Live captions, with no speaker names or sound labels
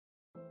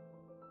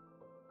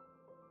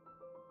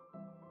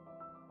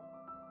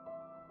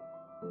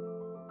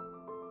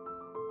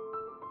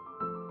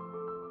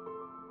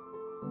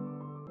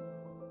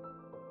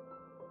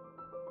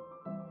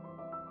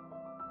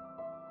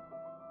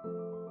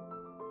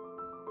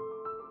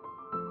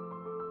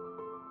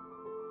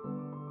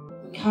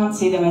can't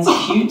see them as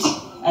cute,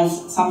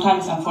 as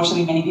sometimes,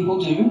 unfortunately, many people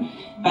do,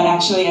 but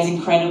actually as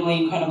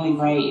incredibly, incredibly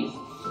brave.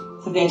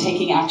 So they're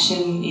taking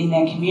action in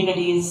their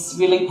communities,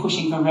 really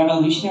pushing for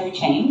revolutionary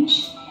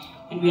change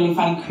and really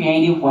finding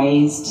creative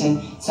ways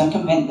to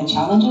circumvent the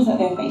challenges that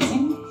they're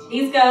facing.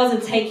 These girls are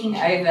taking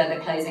over the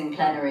closing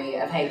plenary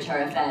of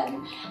HRFN,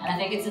 and I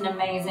think it's an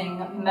amazing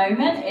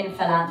moment in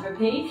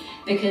philanthropy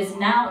because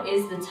now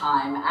is the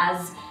time.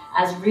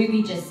 As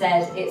Ruby just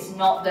said, it's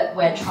not that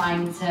we're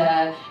trying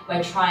to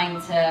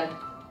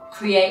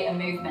create a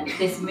movement.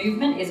 This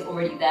movement is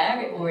already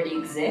there, it already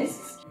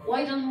exists.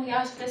 Why don't we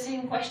ask the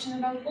same question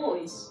about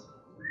boys?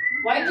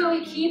 Why do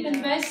we keep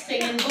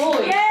investing in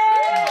boys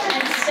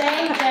and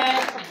say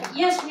that,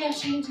 yes, we are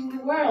changing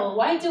the world?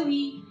 Why do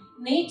we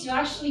need to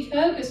actually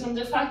focus on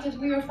the fact that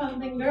we are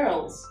funding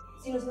girls?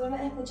 Si nosotros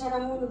las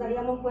escucháramos, nos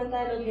daríamos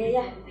cuenta de lo que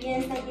ellas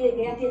piensan y de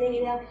que ellas tienen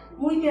ideas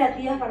muy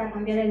creativas para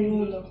cambiar el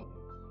mundo.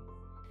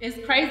 It's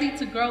crazy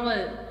to grow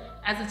up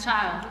as a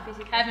child,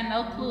 having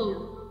no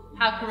clue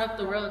how corrupt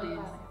the world is.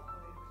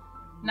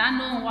 Not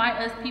knowing why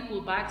us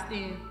people boxed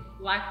in,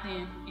 locked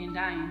in, and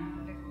dying.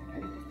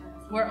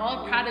 We're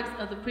all products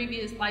of the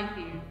previous life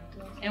here,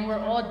 and we're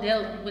all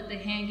dealt with the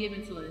hand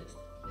given to us.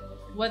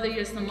 Whether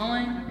you're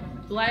Samoan,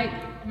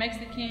 Black,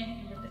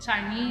 Mexican,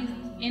 Chinese,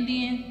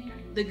 Indian,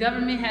 the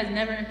government has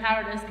never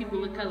empowered us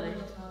people of color.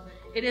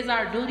 It is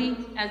our duty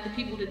as the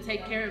people to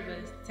take care of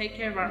us, take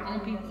care of our own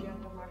people.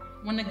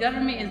 When the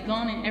government is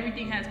gone and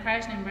everything has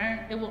crashed and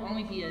burned, it will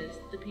only be us,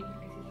 the people.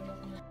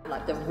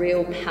 Like the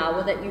real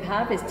power that you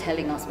have is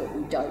telling us what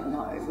we don't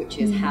know, which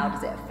is how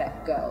does it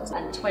affect girls.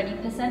 And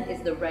 20%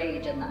 is the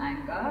rage and the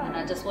anger, and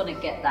I just want to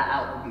get that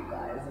out of you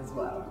guys as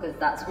well, because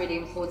that's really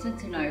important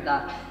to know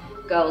that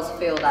girls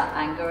feel that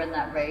anger and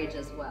that rage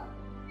as well.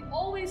 We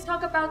always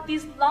talk about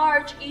these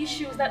large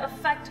issues that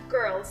affect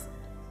girls,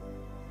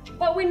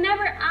 but we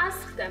never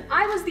ask them.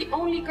 I was the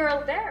only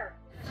girl there.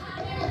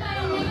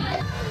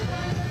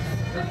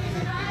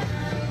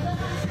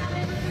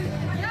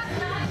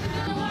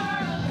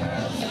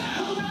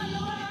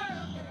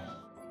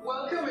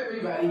 Welcome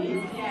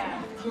everybody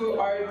to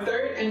our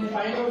third and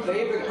final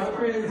day of the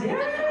conference.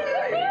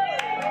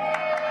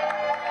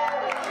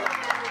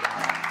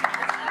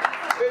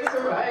 We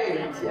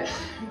survived. Yes.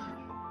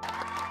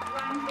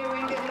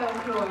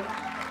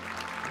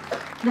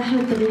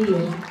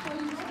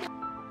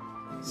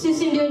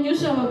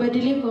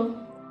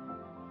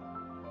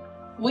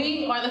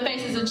 We are the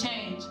faces of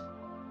change.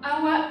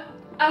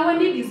 Our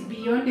need is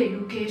beyond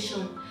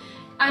education,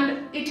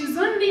 and it is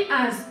only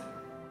us,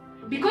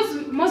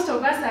 because most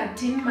of us are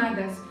teen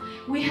mothers.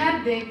 We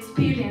had the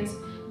experience,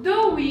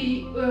 though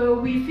we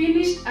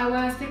finished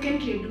our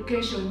secondary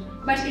education,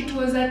 but it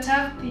was a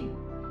tough thing.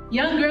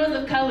 Young girls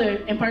of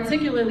color, and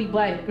particularly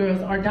Black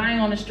girls, are dying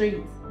on the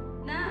streets.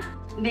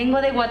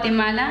 Vengo de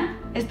Guatemala,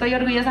 estoy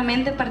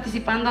orgullosamente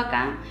participando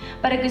acá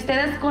para que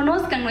ustedes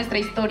conozcan nuestra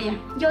historia.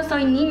 Yo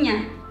soy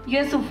niña, yo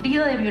he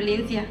sufrido de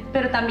violencia,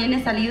 pero también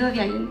he salido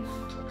de ahí.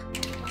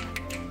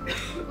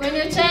 When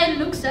your child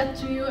looks up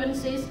to you and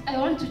says, I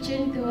want to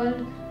change the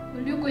world,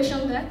 will you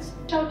question that?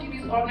 Reach out to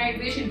this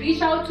organization,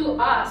 reach out to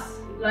us.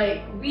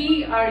 Like,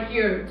 we are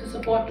here to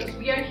support us,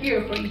 we are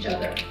here for each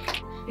other.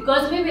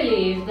 Because we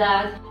believe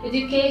that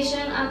education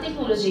and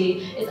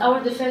technology is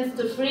our defense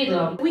to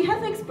freedom. We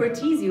have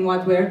expertise in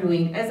what we're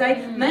doing. As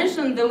I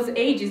mentioned those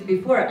ages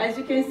before, as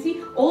you can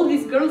see, all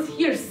these girls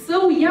here,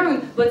 so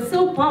young, but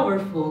so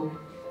powerful.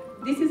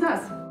 This is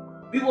us.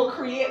 We will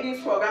create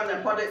these programs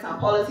and projects and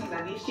policies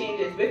and these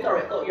changes with or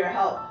without your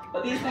help.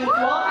 But these things will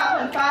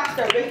happen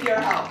faster with your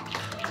help.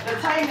 The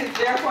time is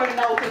therefore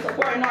now to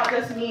support not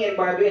just me in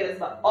Barbados,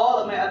 but all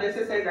of my other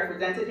sisters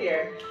represented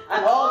here,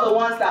 and all the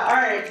ones that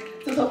aren't,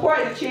 to support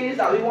the changes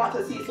that we want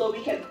to see so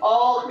we can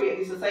all create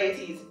these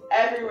societies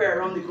everywhere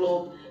around the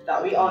globe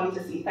that we all need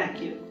to see. Thank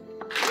you.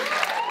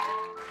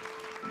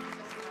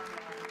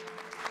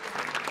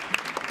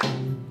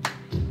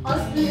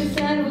 أصل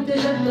الإنسان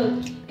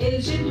والتجدد،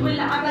 الجد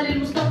والعمل،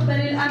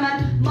 المستقبل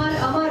الأمل،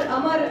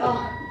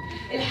 مرأة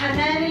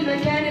الحنان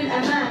المكان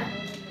الأمان.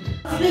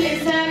 أصل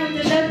الإنسان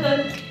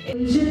والتجدد،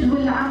 الجد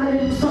والعمل،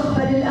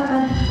 المستقبل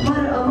الأمل،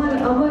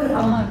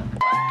 مرأة.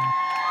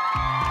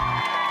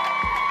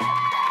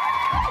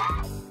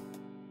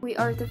 We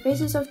are the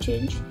faces of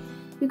change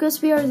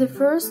because we are the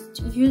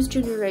first youth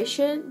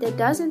generation that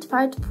doesn't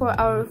fight for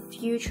our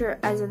future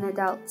as an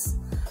adults,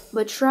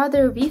 but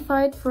rather we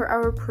fight for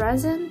our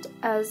present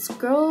as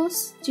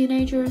girls,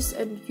 teenagers,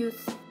 and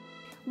youth.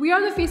 We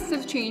are the faces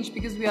of change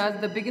because we are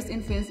the biggest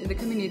influence in the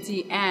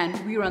community and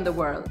we run the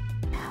world.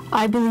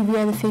 I believe we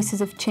are the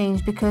faces of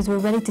change because we're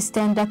ready to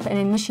stand up and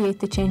initiate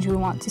the change we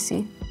want to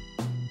see.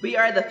 We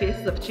are the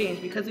faces of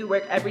change because we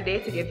work every day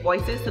to give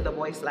voices to the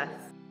voiceless.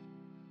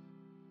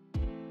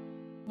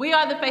 We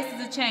are the faces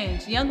of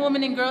change. Young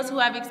women and girls who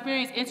have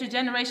experienced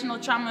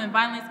intergenerational trauma and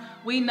violence,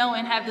 we know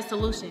and have the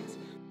solutions.